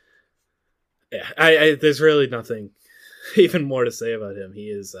 Yeah, there's really nothing even more to say about him. He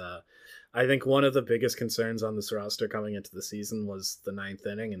is, I think one of the biggest concerns on this roster coming into the season was the 9th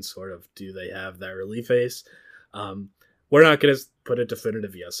inning and sort of, do they have that relief ace? We're not going to put a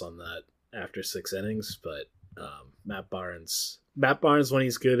definitive yes on that after 6 innings, but Matt Barnes, when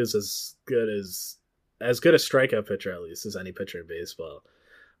he's good, is as good a strikeout pitcher, at least, as any pitcher in baseball.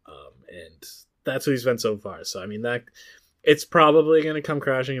 And that's what he's been so far. So, that it's probably going to come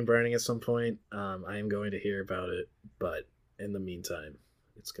crashing and burning at some point. I am going to hear about it, but in the meantime,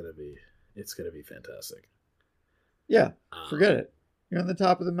 it's going to be fantastic. Yeah, forget it. You're on the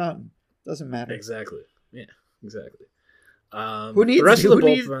top of the mountain. Doesn't matter. Exactly. Yeah, exactly. The rest of the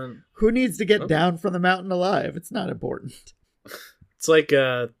bullpen. Who needs to get down from the mountain alive? It's not important. It's like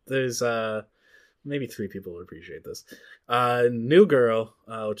there's maybe 3 people would appreciate this. New Girl,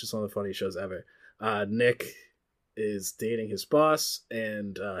 which is one of the funniest shows ever. Nick is dating his boss,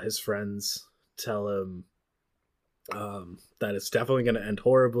 and his friends tell him that it's definitely going to end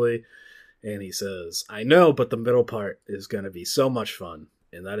horribly. And he says, I know, but the middle part is going to be so much fun.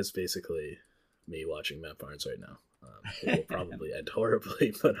 And that is basically me watching Matt Barnes right now. It will probably end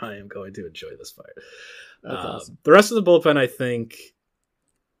horribly, but I am going to enjoy this part. That's awesome. The rest of the bullpen, I think,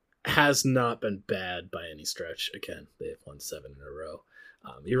 has not been bad by any stretch. Again, they have won 7 in a row.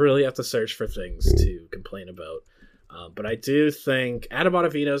 You really have to search for things to complain about. But I do think Adam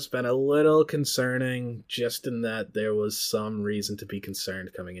Ottavino's been a little concerning, just in that there was some reason to be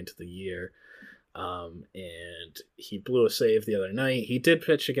concerned coming into the year. And he blew a save the other night. He did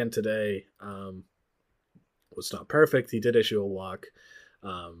pitch again today. Was not perfect. He did issue a walk.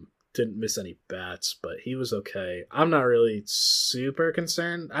 Didn't miss any bats, but he was okay. I'm not really super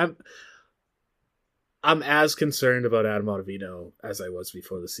concerned. I'm as concerned about Adam Ottavino as I was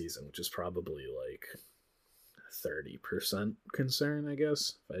before the season, which is probably like 30% concern, I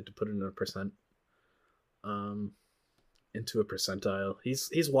guess, if I had to put it in a percent, into a percentile.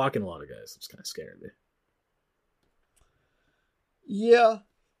 He's walking a lot of guys. It's kind of scaring me. Yeah,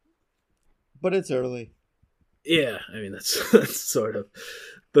 but it's early. Yeah, I mean, that's sort of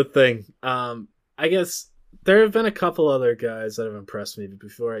the thing. I guess there have been a couple other guys that have impressed me, but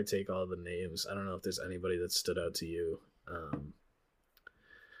before I take all the names, I don't know if there's anybody that stood out to you.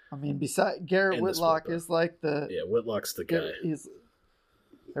 I mean, besides Garrett Whitlock is like the... Yeah, Whitlock's the guy.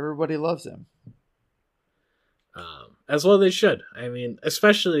 Everybody loves him. As well they should. I mean,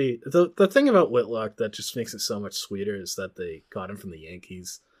 especially... The thing about Whitlock that just makes it so much sweeter is that they got him from the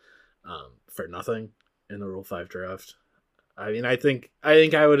Yankees for nothing in the Rule 5 draft. I mean, I think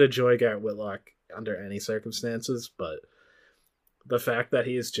I would enjoy Garrett Whitlock under any circumstances, but the fact that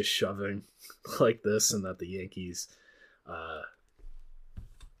he is just shoving like this and that the Yankees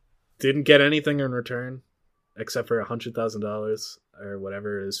didn't get anything in return except for $100,000 or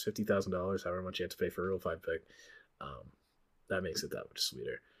whatever it is, $50,000, however much you have to pay for a Rule 5 pick, that makes it that much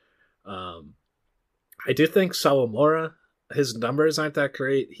sweeter. I do think Sawamura, his numbers aren't that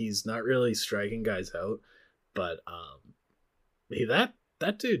great. He's not really striking guys out, but that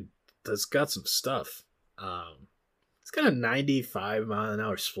dude has got some stuff. He's got a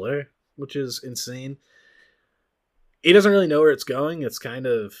 95-mile-an-hour splitter, which is insane. He doesn't really know where it's going. It's kind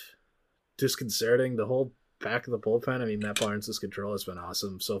of disconcerting. The whole back of the bullpen. I mean, Matt Barnes' control has been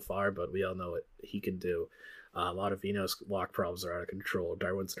awesome so far, but we all know what he can do. Ottavino's walk problems are out of control.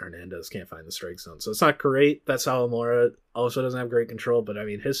 Darwinson Hernandez can't find the strike zone. So it's not great that Sawamura also doesn't have great control, but I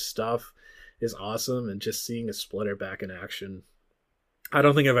mean, his stuff is awesome, and just seeing a splitter back in action, I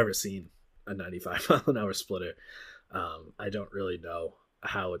don't think I've ever seen a 95-mile-an-hour splitter. I don't really know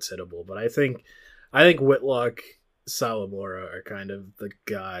how it's hittable, but I think Whitlock, Sawamura are kind of the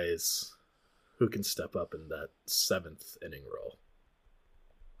guys who can step up in that 7th inning role.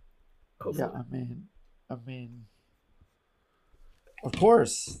 Hopefully. Yeah, I mean, of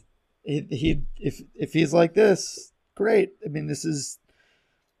course, if he's like this, great. I mean, this is.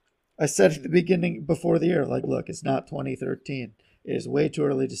 I said at the beginning before the year, like, look, it's not 2013. It is way too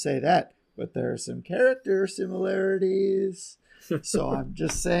early to say that, but there are some character similarities. So I'm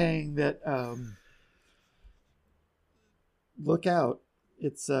just saying that. Look out!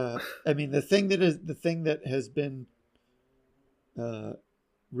 It's I mean, the thing that has been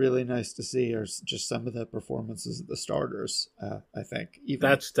really nice to see are just some of the performances of the starters. I think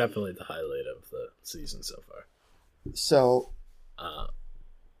that's definitely the highlight of the season so far. So,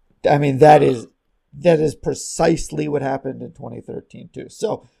 I mean, that is precisely what happened in 2013 too.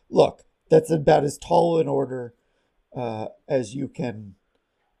 So, look, that's about as tall an order as you can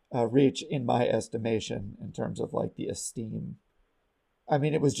reach, in my estimation, in terms of like the esteem. I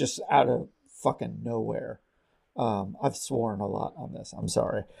mean, it was just out of fucking nowhere. I've sworn a lot on this. I'm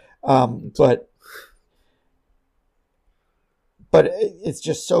sorry. But it's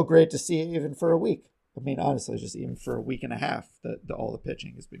just so great to see, even for a week. I mean, honestly, just even for a week and a half, all the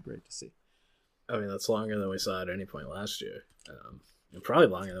pitching has been great to see. I mean, that's longer than we saw at any point last year. And probably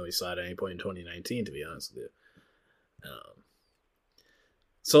longer than we saw at any point in 2019, to be honest with you.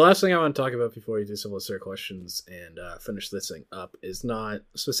 So last thing I want to talk about before we do some listener questions and finish this thing up is not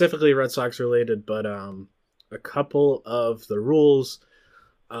specifically Red Sox related, but a couple of the rules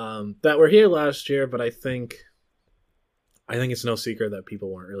that were here last year, but I think it's no secret that people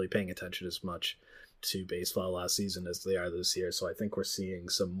weren't really paying attention as much to baseball last season as they are this year. So I think we're seeing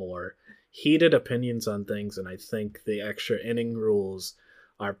some more heated opinions on things, and I think the extra inning rules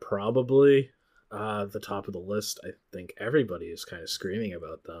are probably the top of the list. I think everybody is kind of screaming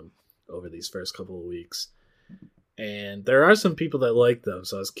about them over these first couple of weeks. And there are some people that like them,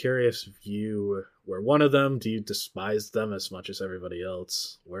 so I was curious if you were one of them. Do you despise them as much as everybody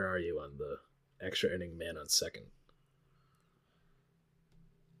else? Where are you on the extra inning man on second?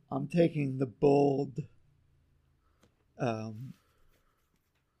 I'm taking the bold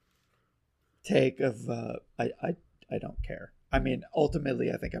take of I don't care. I mean,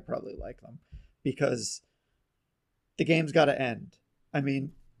 ultimately, I think I probably like them because the game's got to end. I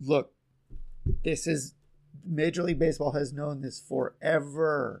mean, look, this is Major League Baseball has known this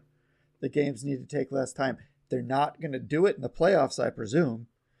forever. The games need to take less time. They're not going to do it in the playoffs, I presume.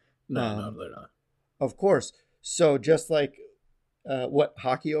 No, they're not. Of course. So just like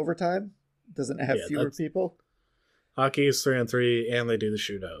hockey overtime doesn't have fewer people. Hockey is 3-on-3, and they do the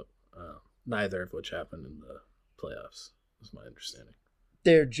shootout. Neither of which happened in the playoffs, is my understanding.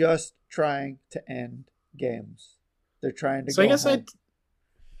 They're just trying to end games. They're trying to. So go I guess home.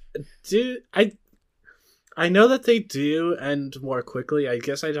 I know that they do end more quickly. I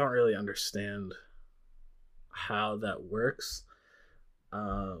guess I don't really understand how that works.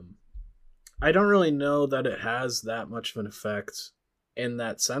 I don't really know that it has that much of an effect in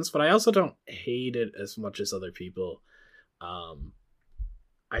that sense, but I also don't hate it as much as other people.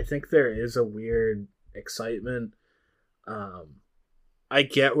 I think there is a weird excitement. I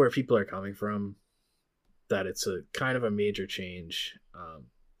get where people are coming from, that it's a kind of a major change,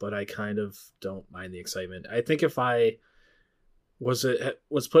 but I kind of don't mind the excitement. I think if I was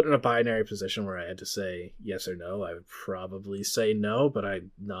put in a binary position where I had to say yes or no, I would probably say no, but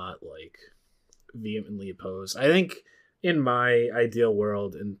I'm not like vehemently opposed. I think in my ideal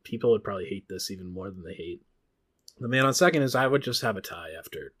world, and people would probably hate this even more than they hate the man on second, is I would just have a tie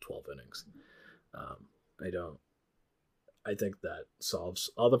after 12 innings. I think that solves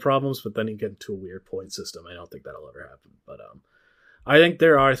all the problems, but then you get into a weird point system. I don't think that'll ever happen. But I think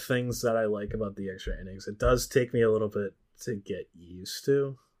there are things that I like about the extra innings. It does take me a little bit to get used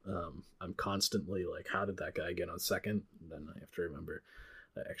to. I'm constantly like, how did that guy get on second? And then I have to remember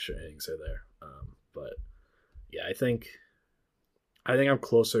that extra innings are there. But yeah, I think I'm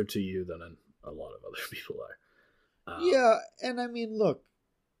closer to you than a lot of other people are. Yeah, and I mean, look,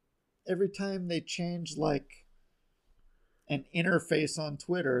 every time they change like an interface on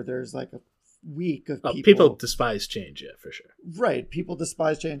Twitter, there's like a week of people despise change, yeah, for sure. Right, people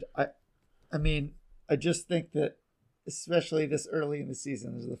despise change. I mean, I just think that especially this early in the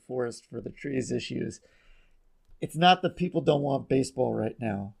season, there's the forest for the trees issues. It's not that people don't want baseball right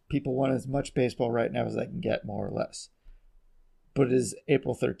now. People want as much baseball right now as they can get, more or less. But it is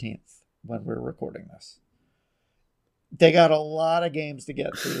April 13th when we're recording this. They got a lot of games to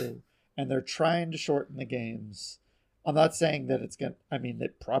get through, and they're trying to shorten the games. I'm not saying that it's going to, I mean,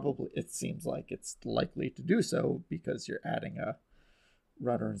 it seems like it's likely to do so because you're adding a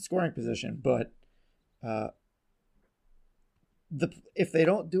runner in scoring position. But if they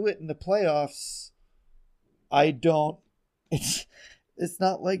don't do it in the playoffs, it's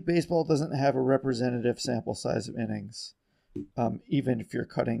not like baseball doesn't have a representative sample size of innings. Even if you're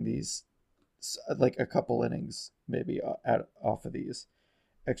cutting these, like a couple innings, maybe off of these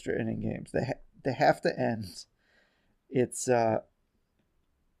extra inning games, they have to end. It's and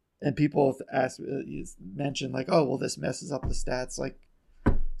people have mentioned like, oh well, this messes up the stats. Like,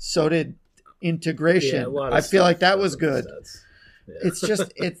 so did integration. Yeah, I feel like that was good. Yeah.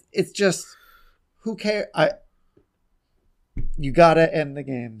 It's just who cares? You gotta end the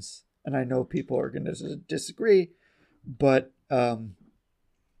games, and I know people are going to disagree, but I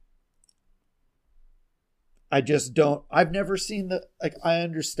just don't. I've never seen I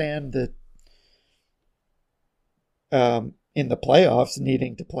understand that. In the playoffs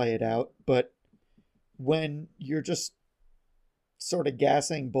needing to play it out, but when you're just sort of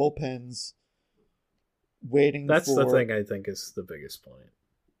gassing bullpens, that's the thing I think is the biggest point.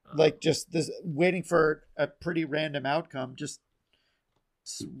 Like just this waiting for a pretty random outcome, just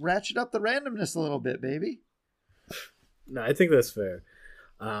ratchet up the randomness a little bit, baby. No, I think that's fair.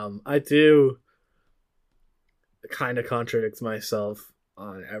 I do kind of contradict myself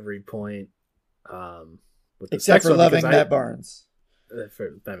on every point. Except for loving Matt Barnes.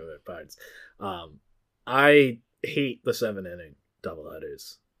 For Matt Barnes. I hate the 7-inning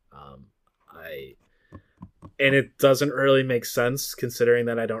doubleheaders. And it doesn't really make sense considering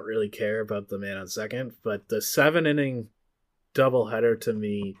that I don't really care about the man on second. But the 7-inning doubleheader, to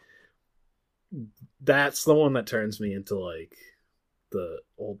me, that's the one that turns me into like the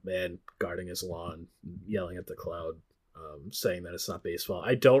old man guarding his lawn, yelling at the cloud, saying that it's not baseball.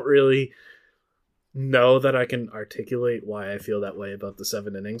 I don't really know that I can articulate why I feel that way about the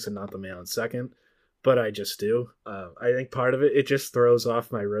 7 innings and not the man on second, but I just do. I think part of it just throws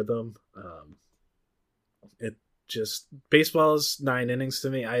off my rhythm. It just, baseball is 9 innings to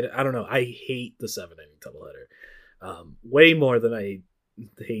me. I don't know. I hate the 7 inning doubleheader way more than I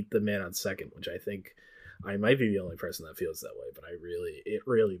hate the man on second, which I think I might be the only person that feels that way, but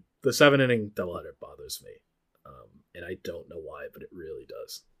the 7 inning doubleheader bothers me. And I don't know why, but it really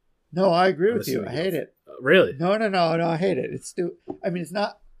does. No, I agree with you. I hate it. Really? No, I hate it. It's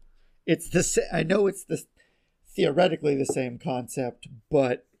not, I know it's theoretically the same concept,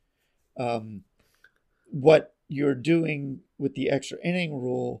 but what you're doing with the extra inning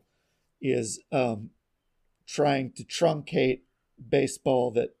rule is trying to truncate baseball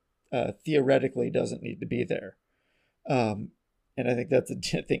that theoretically doesn't need to be there. And I think I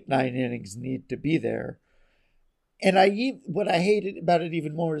think 9 innings need to be there. And what I hated about it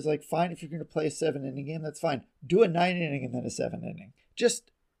even more is like, fine, if you're going to play a 7 inning game, that's fine. Do a 9 inning and then a 7 inning. Just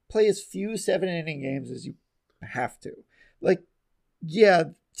play as few 7 inning games as you have to. Like, yeah,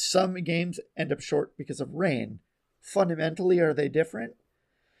 some games end up short because of rain. Fundamentally, are they different?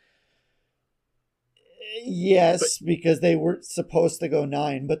 Yes, because they were supposed to go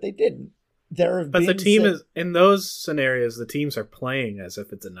 9, but they didn't. But the team is, in those scenarios, the teams are playing as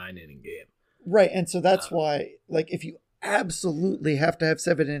if it's a 9 inning game. Right, and so that's why, like, if you absolutely have to have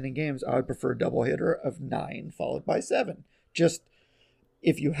 7 inning games, I would prefer a doubleheader of 9 followed by 7. Just,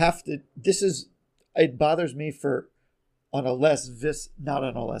 if you have to, it bothers me not on a less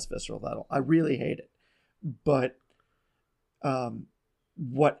visceral level. I really hate it. But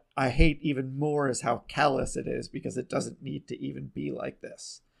what I hate even more is how callous it is, because it doesn't need to even be like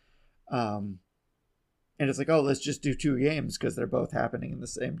this. And it's like, oh, let's just do 2 games because they're both happening in the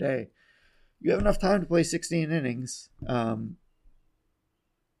same day. You have enough time to play 16 innings. I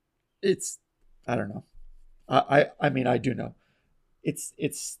don't know. I mean, I do know. It's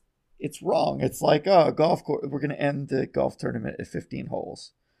wrong. It's like, oh, golf course, we're going to end the golf tournament at 15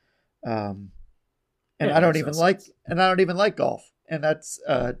 holes. And I don't even like golf. And that's,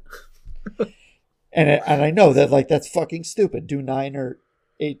 and I know that, like, that's fucking stupid. Do 9 or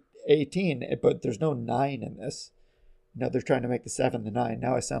 18, but there's no 9 in this. No, they're trying to make the 7 the 9.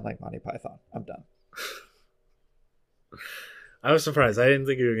 Now I sound like Monty Python. I'm done. I was surprised. I didn't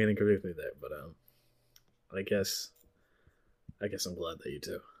think you were going to agree with me there, but I guess I'm glad that you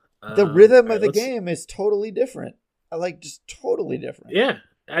do. The rhythm of the game is totally different. Just totally different. Yeah,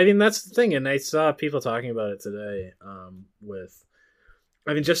 I mean, that's the thing, and I saw people talking about it today.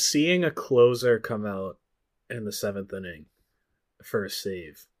 Just seeing a closer come out in the 7th inning for a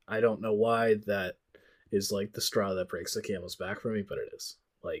save. I don't know why that is like the straw that breaks the camel's back for me, but it is.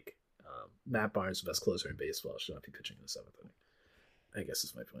 Like, Matt Barnes, the best closer in baseball, should not be pitching in the 7th inning. I guess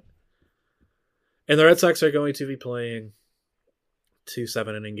is my point. And the Red Sox are going to be playing 2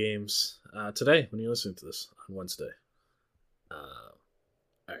 7-inning games today when you listen to this on Wednesday. All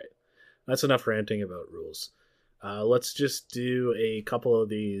right. That's enough ranting about rules. Let's just do a couple of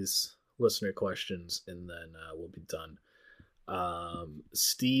these listener questions and then we'll be done.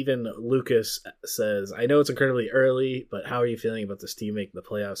 Steven Lucas says, I know it's incredibly early, but how are you feeling about this team making the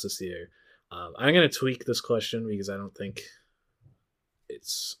playoffs this year? I'm going to tweak this question because I don't think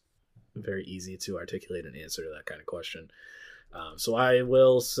it's very easy to articulate an answer to that kind of question. So I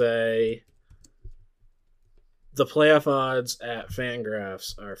will say the playoff odds at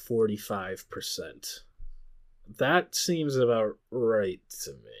Fangraphs are 45%. That seems about right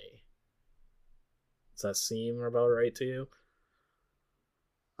to me. Does that seem about right to you?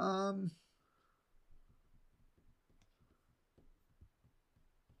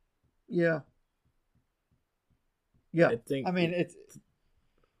 Yeah. I mean,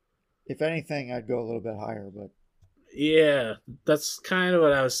 if anything, I'd go a little bit higher, but yeah, that's kind of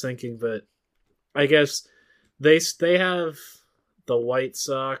what I was thinking. But I guess they have the White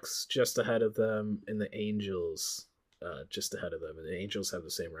Sox just ahead of them and the Angels just ahead of them, and the Angels have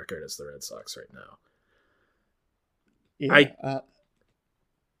the same record as the Red Sox right now. Yeah,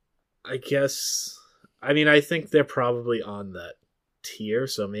 I guess, I think they're probably on that tier,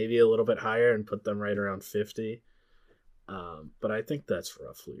 so maybe a little bit higher and put them right around 50. But I think that's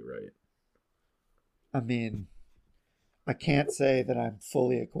roughly right. I mean, I can't say that I'm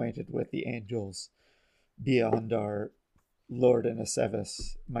fully acquainted with the Angels beyond our Lord and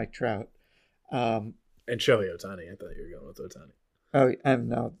Aceves, Mike Trout. And Shohei Ohtani. I thought you were going with Ohtani. Oh,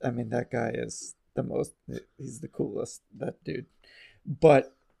 no. I mean, that guy is he's the coolest, that dude.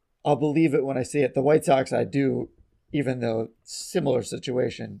 But I'll believe it when I see it. The White Sox, I do even though similar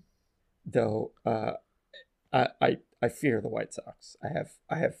situation, though, I fear the White Sox. I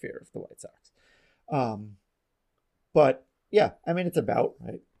have fear of the White Sox. But yeah, I mean, it's about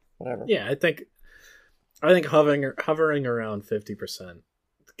right. Whatever. Yeah, I think hovering around 50%,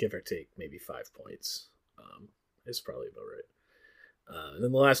 give or take maybe 5 points, is probably about right. And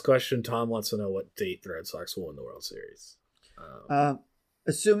then the last question, Tom wants to know what date the Red Sox will win the World Series.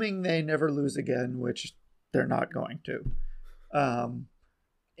 Assuming they never lose again, which they're not going to,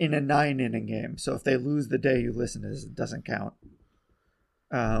 in a 9-inning game. So if they lose the day you listen to this, it doesn't count.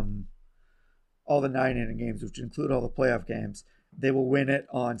 All the 9-inning games, which include all the playoff games, they will win it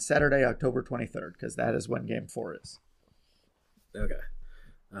on Saturday, October 23rd, because that is when Game 4 is. Okay.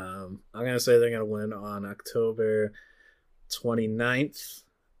 I'm going to say they're going to win on October 29th,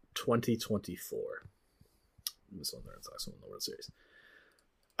 2024. This one, the Red Sox win the World Series.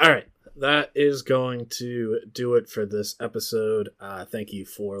 All right. That is going to do it for this episode. Thank you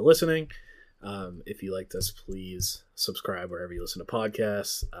for listening. If you liked us, please subscribe wherever you listen to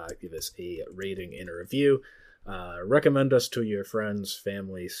podcasts. Give us a rating and a review. Recommend us to your friends,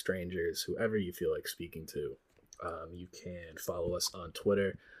 family, strangers, whoever you feel like speaking to. You can follow us on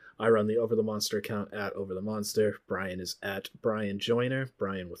Twitter. I run the Over the Monster account at Over the Monster. Brian is at Brian Joyner.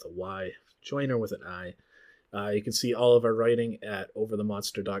 Brian with a Y, Joyner with an I. You can see all of our writing at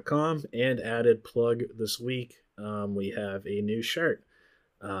overthemonster.com. And added plug this week, we have a new shirt.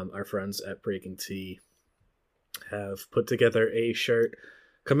 Our friends at Breaking Tea have put together a shirt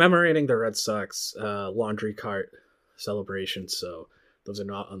commemorating the Red Sox laundry cart celebration. So those are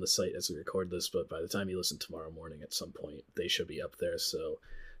not on the site as we record this, but by the time you listen tomorrow morning at some point, they should be up there. So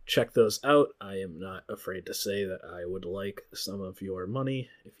check those out. I am not afraid to say that I would like some of your money.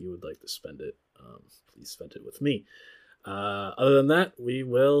 If you would like to spend it, please spend it with me. Other than that, we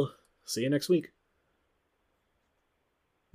will see you next week.